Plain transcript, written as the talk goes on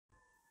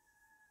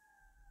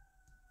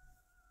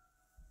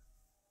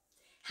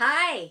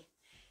Hi.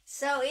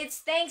 So it's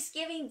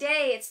Thanksgiving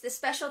Day. It's the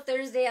special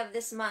Thursday of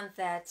this month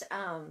that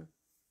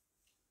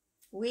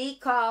we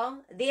call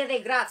Dia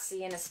de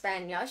Gracia in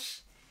Espanol.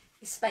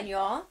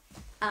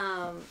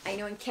 I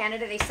know in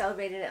Canada they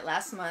celebrated it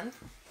last month,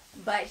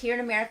 but here in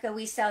America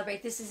we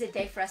celebrate. This is a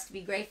day for us to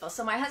be grateful.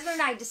 So my husband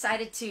and I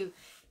decided to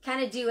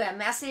kind of do a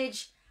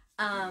message,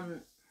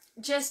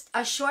 just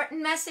a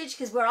shortened message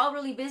because we're all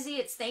really busy.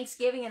 It's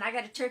Thanksgiving and I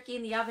got a turkey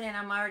in the oven and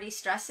I'm already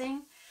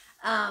stressing.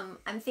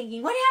 I'm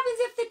thinking, what happens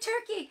if the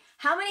turkey...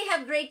 How many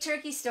have great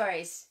turkey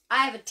stories?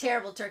 I have a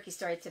terrible turkey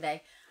story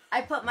today.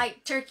 I put my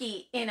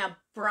turkey in a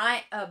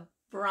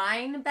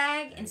brine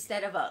bag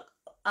instead of a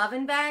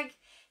oven bag,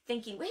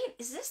 thinking, wait,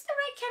 is this the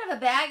right kind of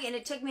a bag? And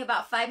it took me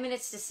about 5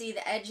 minutes to see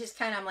the edges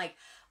kind of, I'm like,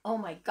 oh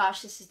my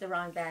gosh, this is the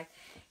wrong bag.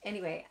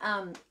 Anyway,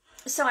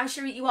 so I'm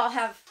sure you all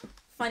have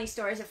funny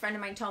stories. A friend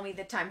of mine told me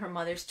the time her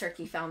mother's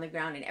turkey fell on the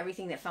ground and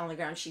everything that fell on the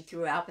ground she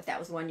threw out, but that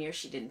was one year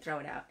she didn't throw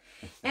it out.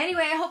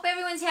 Anyway, I hope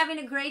everyone's having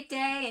a great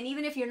day, and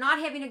even if you're not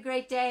having a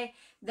great day,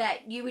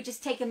 that you would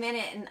just take a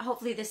minute and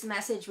hopefully this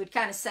message would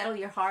kind of settle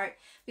your heart,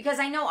 because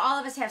I know all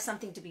of us have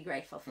something to be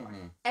grateful for.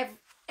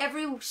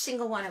 Every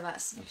single one of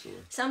us.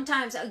 Absolutely.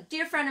 Sometimes, a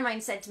dear friend of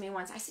mine said to me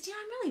once, I said,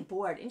 I'm really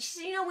bored. And she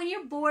said, when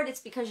you're bored,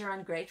 it's because you're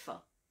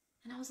ungrateful.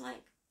 And I was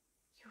like,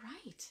 you're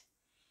right.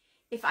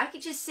 If I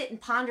could just sit and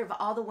ponder of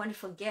all the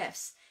wonderful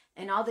gifts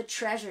and all the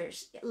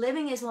treasures,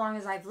 living as long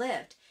as I've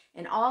lived,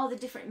 and all the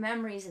different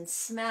memories and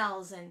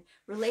smells and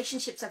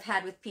relationships I've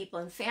had with people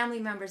and family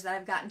members that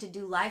I've gotten to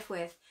do life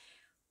with,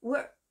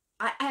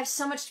 I have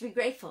so much to be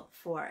grateful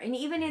for. And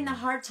even in the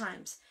hard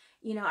times,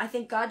 I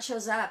think God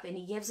shows up and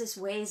he gives us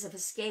ways of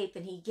escape,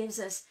 and he gives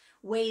us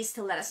ways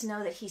to let us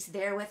know that he's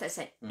there with us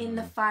in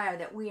the fire,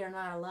 that we are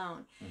not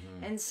alone.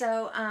 And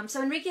so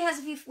Enrique has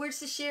a few words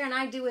to share, and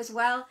I do as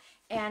well.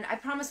 And I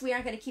promise we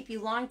aren't going to keep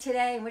you long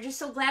today. And we're just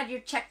so glad you're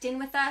checked in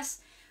with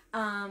us.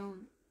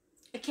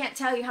 I can't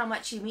tell you how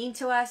much you mean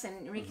to us.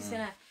 And Enrique's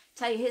going to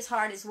tell you his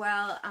heart as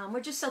well.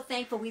 We're just so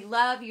thankful. We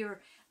love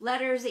your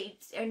letters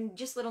and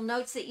just little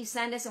notes that you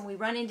send us. And we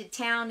run into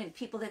town and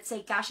people that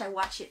say, gosh, I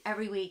watch it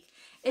every week.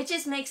 It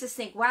just makes us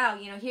think, wow,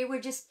 here we're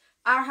just,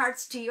 our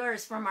hearts to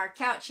yours from our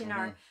couch in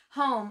our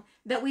home,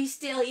 that we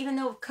still, even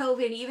though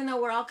COVID, even though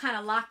we're all kind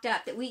of locked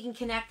up, that we can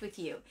connect with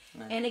you.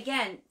 And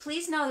again,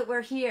 please know that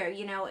we're here.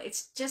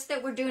 It's just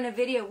that we're doing a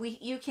video.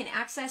 You can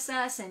access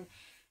us, and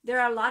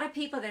there are a lot of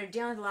people that are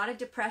dealing with a lot of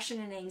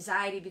depression and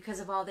anxiety because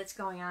of all that's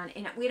going on.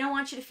 And we don't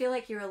want you to feel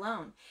like you're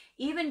alone.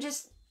 Even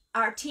just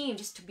our team,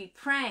 just to be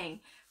praying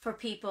for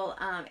people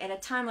at a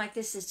time like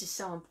this is just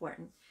so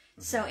important.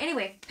 So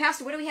anyway,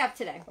 Pastor, what do we have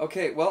today?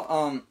 Okay, well,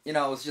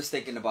 I was just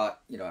thinking about,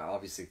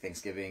 obviously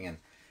Thanksgiving and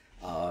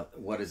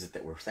what is it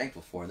that we're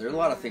thankful for. And there are a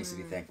lot of things to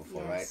be thankful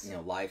for, right?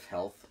 Life,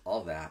 health,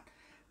 all that,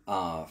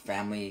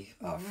 family,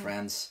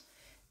 friends,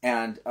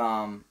 and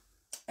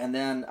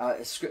then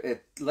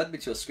it led me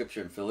to a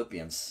scripture in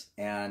Philippians,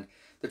 and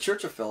the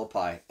Church of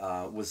Philippi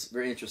was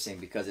very interesting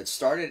because it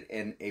started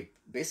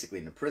basically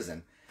in a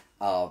prison.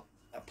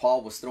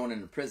 Paul was thrown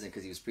into prison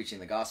because he was preaching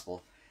the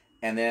gospel.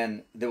 And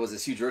then there was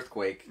this huge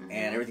earthquake,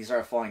 and everything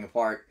started falling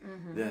apart.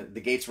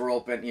 The gates were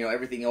open,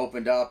 everything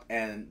opened up,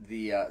 and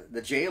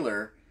the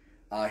jailer,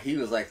 he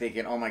was like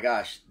thinking, "Oh my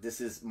gosh,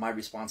 this is my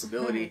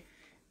responsibility,"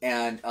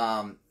 and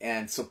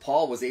so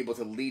Paul was able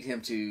to lead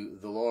him to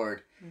the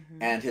Lord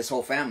and his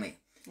whole family,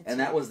 and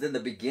that was then the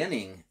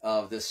beginning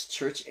of this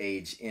church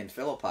age in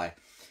Philippi.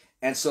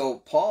 And so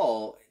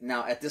Paul,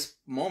 now at this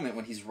moment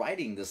when he's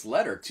writing this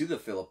letter to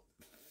the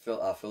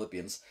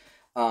Philippians,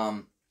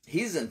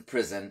 he's in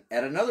prison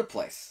at another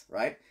place,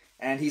 right?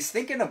 And he's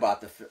thinking about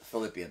the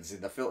Philippians,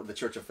 the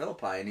Church of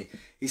Philippi, and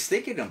he's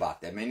thinking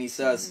about them. And he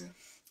says,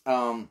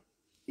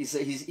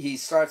 he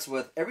starts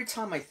with, every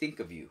time I think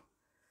of you.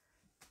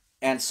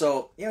 And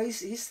so,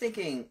 he's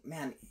thinking,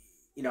 man,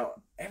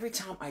 every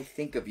time I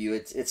think of you,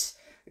 it's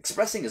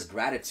expressing his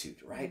gratitude,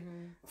 right?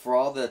 For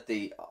all that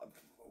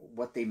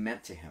what they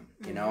meant to him,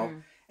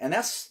 And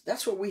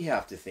that's what we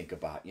have to think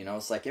about,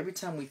 It's like every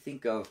time we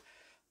think of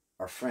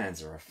our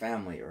friends or our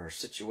family or our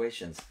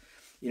situations,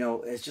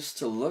 it's just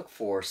to look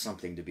for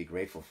something to be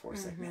grateful for.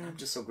 It's like, man, I'm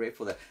just so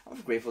grateful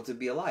I'm grateful to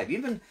be alive.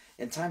 Even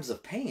in times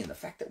of pain, the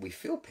fact that we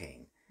feel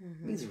pain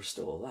means we're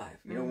still alive.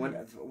 No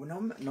matter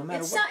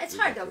what. It's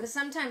hard though, because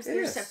sometimes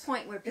there's a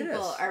point where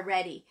people are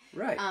ready,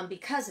 right?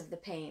 Because of the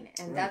pain,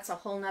 and that's a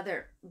whole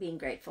nother being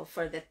grateful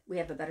for, that we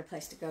have a better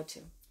place to go to.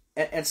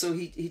 And so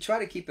he tried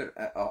to keep it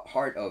a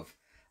heart of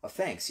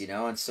thanks,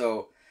 and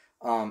so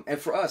and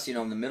for us,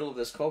 in the middle of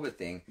this COVID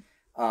thing.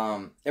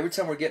 Every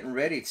time we're getting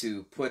ready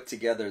to put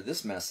together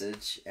this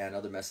message and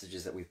other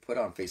messages that we've put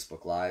on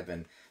Facebook Live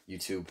and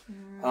YouTube,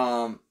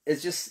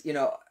 it's just,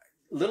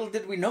 little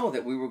did we know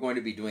that we were going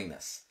to be doing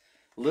this.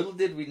 Little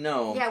did we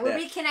know. Yeah, we're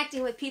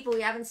reconnecting with people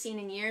we haven't seen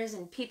in years,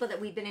 and people that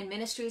we've been in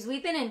ministries.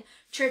 We've been in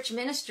church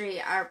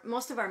ministry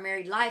most of our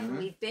married life. And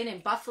we've been in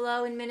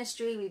Buffalo in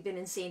ministry. We've been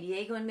in San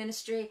Diego in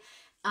ministry.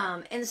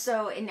 And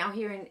now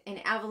here in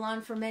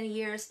Avalon for many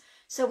years.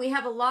 So we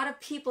have a lot of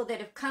people that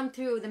have come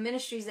through the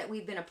ministries that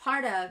we've been a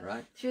part of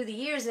through the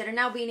years that are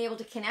now being able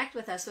to connect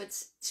with us. So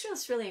it's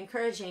just really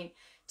encouraging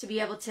to be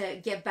able to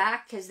give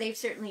back, because they've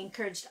certainly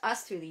encouraged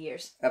us through the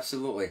years.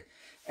 Absolutely.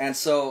 And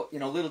so,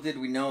 little did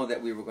we know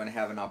that we were going to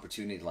have an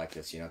opportunity like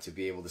this, to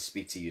be able to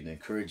speak to you and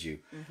encourage you,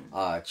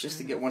 just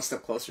to get one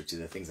step closer to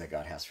the things that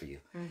God has for you.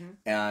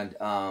 And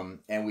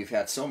we've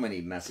had so many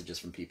messages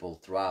from people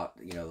throughout,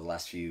 the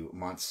last few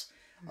months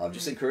of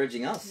just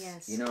encouraging us,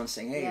 and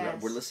saying, hey,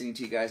 we're listening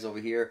to you guys over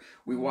here.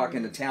 We walk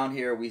into town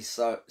here, we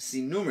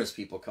see numerous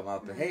people come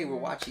up and, hey, we're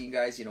watching you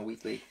guys,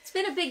 weekly. It's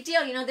been a big deal.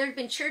 There have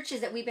been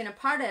churches that we've been a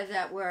part of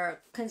that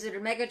were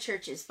considered mega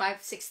churches,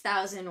 5,000,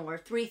 6,000 or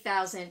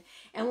 3,000.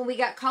 And when we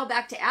got called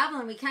back to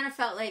Avalon, we kind of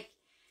felt like,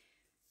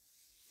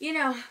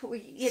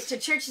 the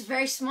church is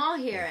very small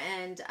here,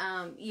 and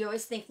you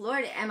always think,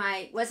 Lord,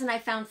 wasn't I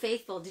found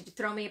faithful? Did you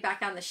throw me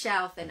back on the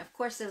shelf? And of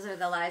course, those are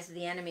the lies of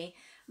the enemy.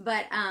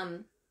 But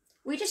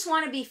we just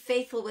want to be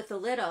faithful with a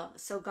little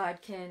so God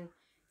can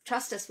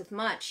trust us with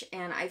much.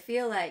 And I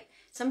feel like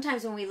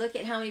sometimes when we look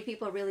at how many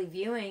people are really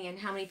viewing and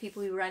how many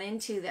people we run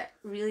into that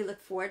really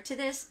look forward to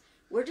this,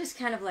 we're just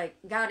kind of like,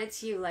 God,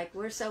 it's you. Like,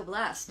 we're so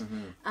blessed.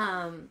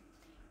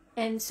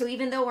 And so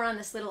even though we're on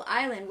this little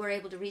island, we're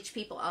able to reach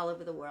people all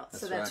over the world.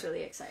 So that's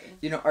really exciting.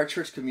 Our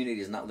church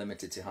community is not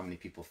limited to how many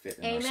people fit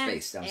in our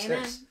space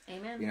downstairs.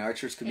 Amen. Our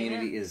church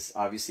community is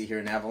obviously here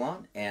in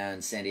Avalon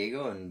and San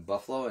Diego and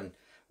Buffalo and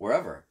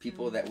wherever.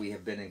 People that we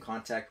have been in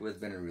contact with,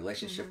 been in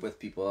relationship with,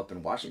 people up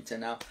in Washington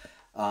now.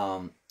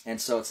 And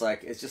so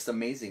it's just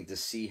amazing to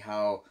see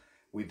how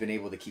we've been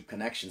able to keep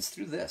connections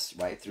through this,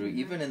 right? Through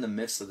even in the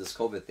midst of this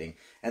COVID thing.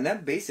 And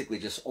that basically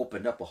just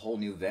opened up a whole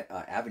new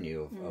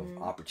avenue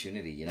of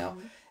opportunity,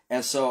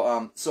 And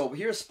so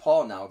here's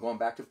Paul now, going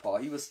back to Paul.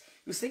 He was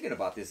thinking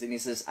about this, and he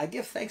says, I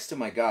give thanks to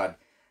my God.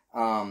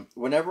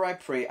 Whenever I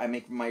pray, I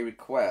make my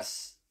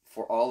requests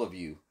for all of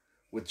you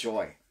with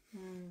joy.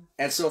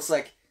 And so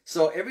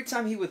so every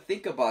time he would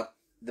think about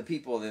the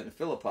people in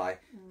Philippi,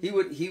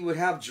 he would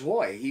have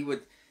joy. He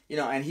would,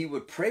 and he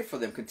would pray for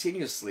them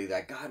continuously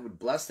that God would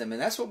bless them. And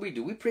that's what we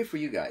do. We pray for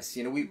you guys.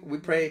 We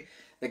pray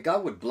that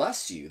God would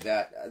bless you,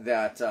 that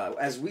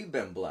as we've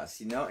been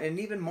blessed, and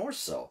even more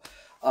so,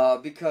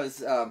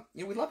 because,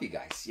 we love you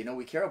guys,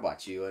 we care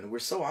about you. And we're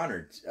so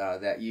honored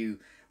that you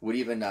would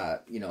even,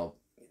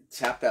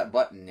 tap that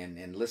button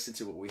and listen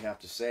to what we have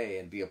to say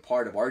and be a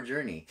part of our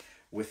journey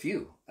with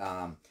you.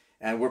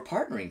 And we're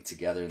partnering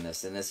together in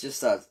this, and it's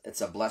just it's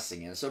a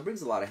blessing, and so it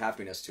brings a lot of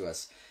happiness to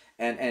us,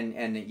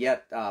 and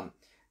yet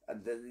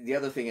the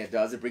other thing it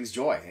does, it brings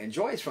joy, and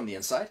joy is from the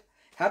inside.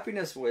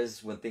 Happiness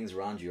was when things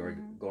around you are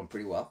going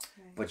pretty well,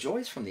 but joy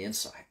is from the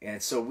inside,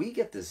 and so we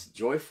get this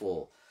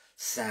joyful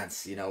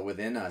sense,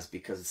 within us,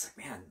 because it's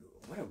like, man,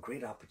 what a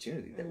great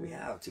opportunity that we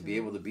have to be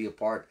able to be a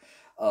part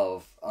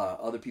of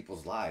other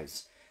people's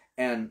lives,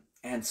 and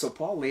so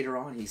Paul later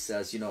on he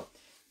says,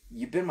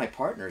 you've been my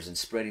partners in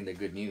spreading the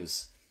good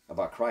news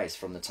about Christ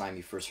from the time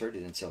you first heard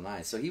it until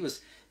now. So he was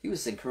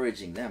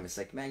encouraging them. It's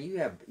like, man, you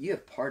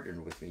have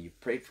partnered with me. You've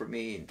prayed for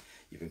me and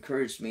you've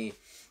encouraged me.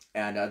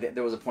 And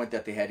there was a point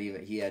that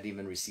he had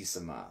even received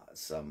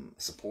some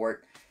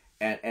support.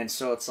 And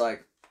so it's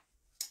like,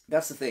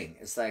 that's the thing.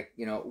 It's like,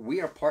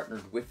 we are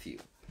partnered with you.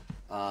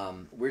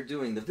 We're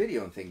doing the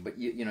video and thing, but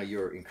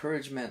your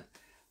encouragement,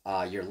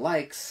 your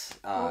likes,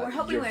 we're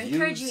hoping we're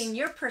encouraging you in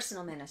your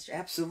personal ministry.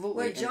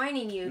 Absolutely. We're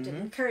joining you to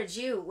encourage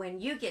you when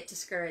you get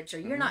discouraged or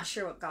you're not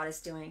sure what God is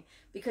doing,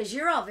 because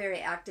you're all very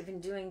active in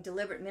doing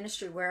deliberate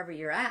ministry wherever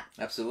you're at.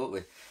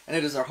 Absolutely. And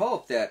it is our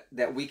hope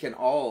that we can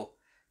all,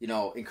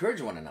 encourage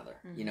one another,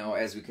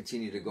 as we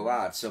continue to go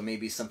out. So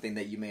maybe something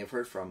that you may have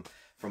heard from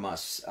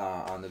us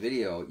on the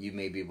video, you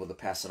may be able to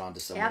pass it on to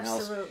someone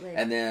else.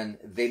 And then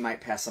they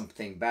might pass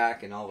something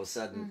back, and all of a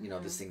sudden,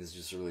 this thing is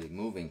just really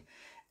moving.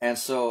 And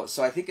so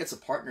I think it's a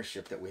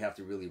partnership that we have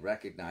to really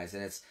recognize,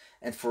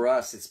 and for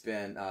us, it's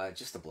been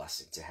just a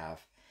blessing to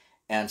have.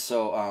 And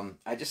so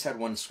I just had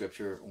one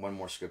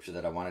more scripture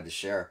that I wanted to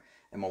share,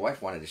 and my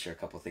wife wanted to share a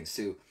couple of things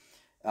too.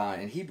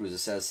 In Hebrews, it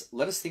says,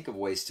 "Let us think of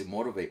ways to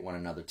motivate one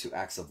another to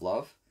acts of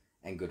love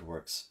and good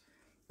works,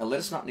 and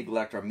let us not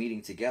neglect our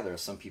meeting together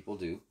as some people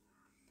do,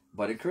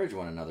 but encourage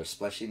one another,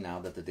 especially now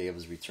that the day of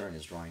His return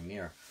is drawing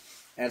near."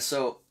 And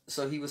so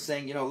he was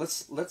saying,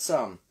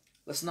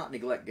 let's not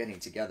neglect getting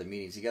together,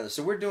 meeting together.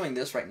 So we're doing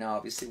this right now.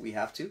 Obviously, we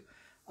have to.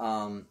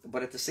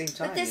 But at the same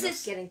time... But this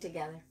is getting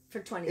together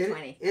for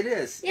 2020. It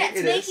is. Yeah,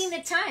 it's making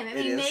the time. I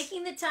mean,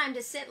 making the time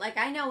to sit. Like,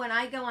 I know when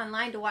I go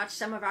online to watch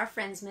some of our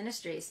friends'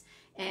 ministries,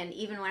 and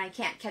even when I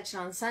can't catch it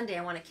on Sunday,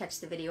 I want to catch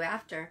the video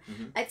after.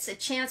 It's a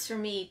chance for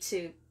me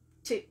to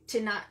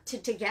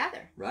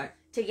gather. Right.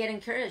 To get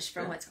encouraged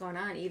from what's going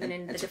on, even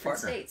in the different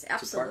states.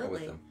 Absolutely. To partner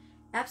with them.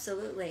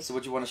 Absolutely. So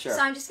what do you want to share?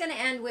 So I'm just going to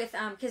end with,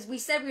 because we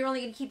said we were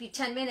only going to keep you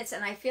 10 minutes,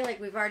 and I feel like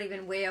we've already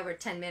been way over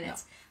 10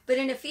 minutes. No. But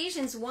in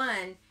Ephesians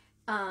 1,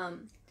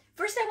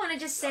 first I want to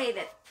just say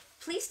that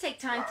please take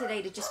time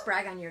today to just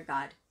brag on your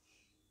God.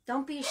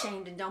 Don't be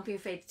ashamed and don't be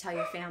afraid to tell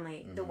your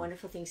family the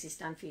wonderful things He's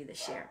done for you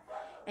this year.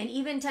 and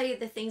even tell you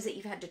the things that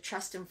you've had to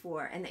trust him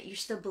for and that you're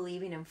still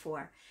believing him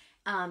for.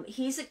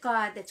 He's a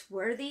God that's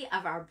worthy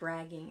of our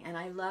bragging. And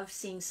I love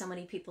seeing so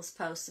many people's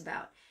posts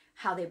about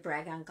how they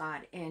brag on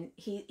God. And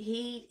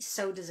he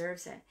so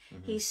deserves it.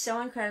 Mm-hmm. He's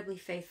so incredibly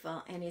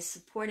faithful and is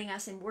supporting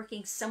us and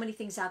working so many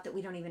things out that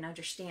we don't even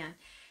understand.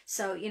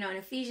 So, in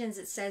Ephesians,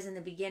 it says in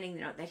the beginning,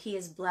 that he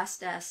has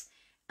blessed us.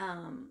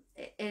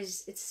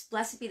 It's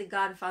blessed be the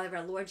God and Father of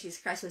our Lord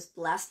Jesus Christ, who has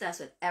blessed us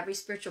with every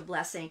spiritual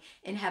blessing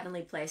in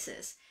heavenly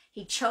places.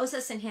 He chose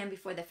us in him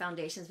before the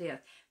foundations of the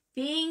earth.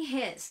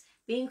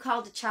 Being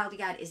called a child of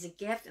God is a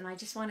gift, and I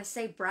just want to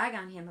say, brag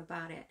on him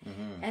about it.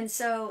 Mm-hmm. And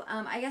so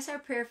I guess our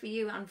prayer for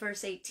you on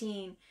verse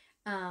 18,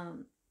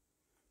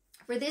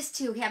 for this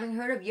too, having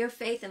heard of your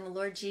faith in the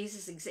Lord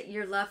Jesus,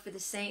 your love for the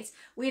saints,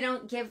 we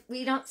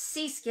don't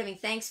cease giving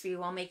thanks for you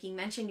while making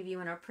mention of you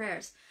in our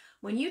prayers.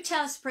 When you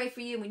tell us to pray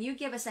for you, when you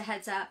give us a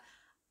heads up,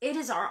 it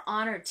is our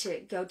honor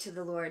to go to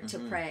the Lord to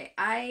pray.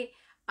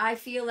 I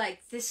feel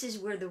like this is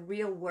where the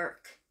real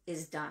work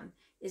is done,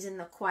 is in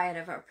the quiet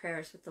of our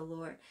prayers with the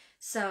Lord.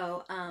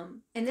 So,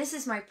 and this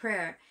is my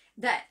prayer,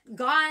 that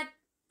God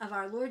of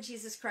our Lord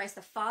Jesus Christ,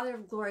 the Father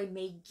of glory,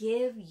 may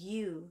give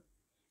you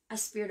a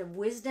spirit of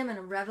wisdom and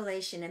a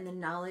revelation and the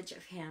knowledge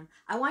of him.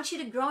 I want you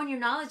to grow in your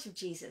knowledge of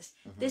Jesus.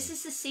 Mm-hmm. This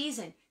is the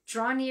season.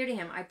 Draw near to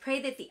him. I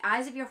pray that the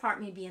eyes of your heart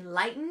may be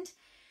enlightened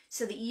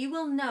so that you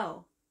will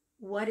know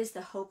what is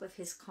the hope of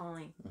his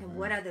calling and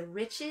what are the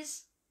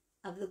riches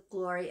of the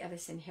glory of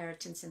his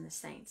inheritance in the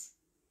saints.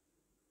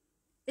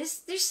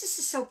 This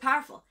is so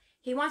powerful.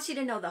 He wants you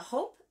to know the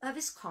hope of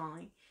his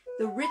calling,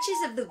 the riches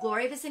of the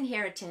glory of his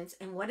inheritance,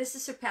 and what is the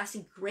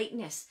surpassing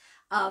greatness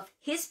of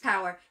his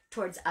power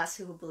towards us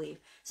who believe.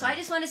 So I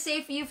just want to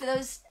say for you, for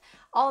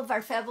all of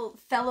our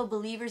fellow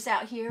believers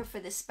out here, for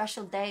this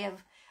special day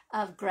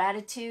of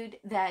gratitude,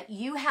 that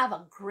you have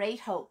a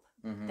great hope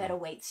that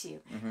awaits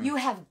you. You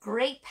have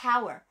great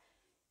power.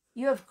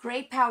 You have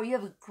great power. You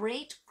have a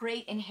great,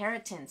 great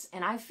inheritance.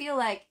 And I feel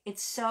like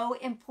it's so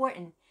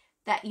important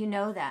that you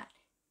know that.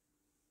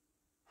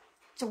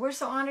 So we're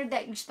so honored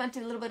that you spent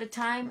a little bit of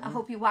time. I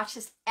hope you watch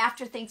this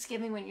after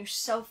Thanksgiving when you're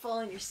so full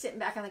and you're sitting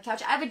back on the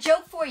couch. I have a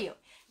joke for you.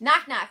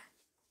 Knock, knock.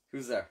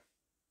 Who's there?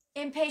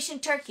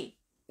 Impatient turkey.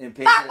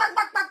 Impatient. Bark, bark,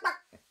 bark, bark, bark.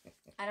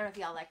 I don't know if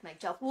y'all like my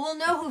joke. We'll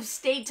know who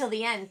stayed till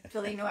the end if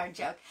they know our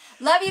joke.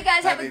 Love you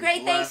guys. Have a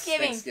great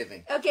Thanksgiving.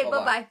 Thanksgiving. Okay,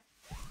 bye-bye.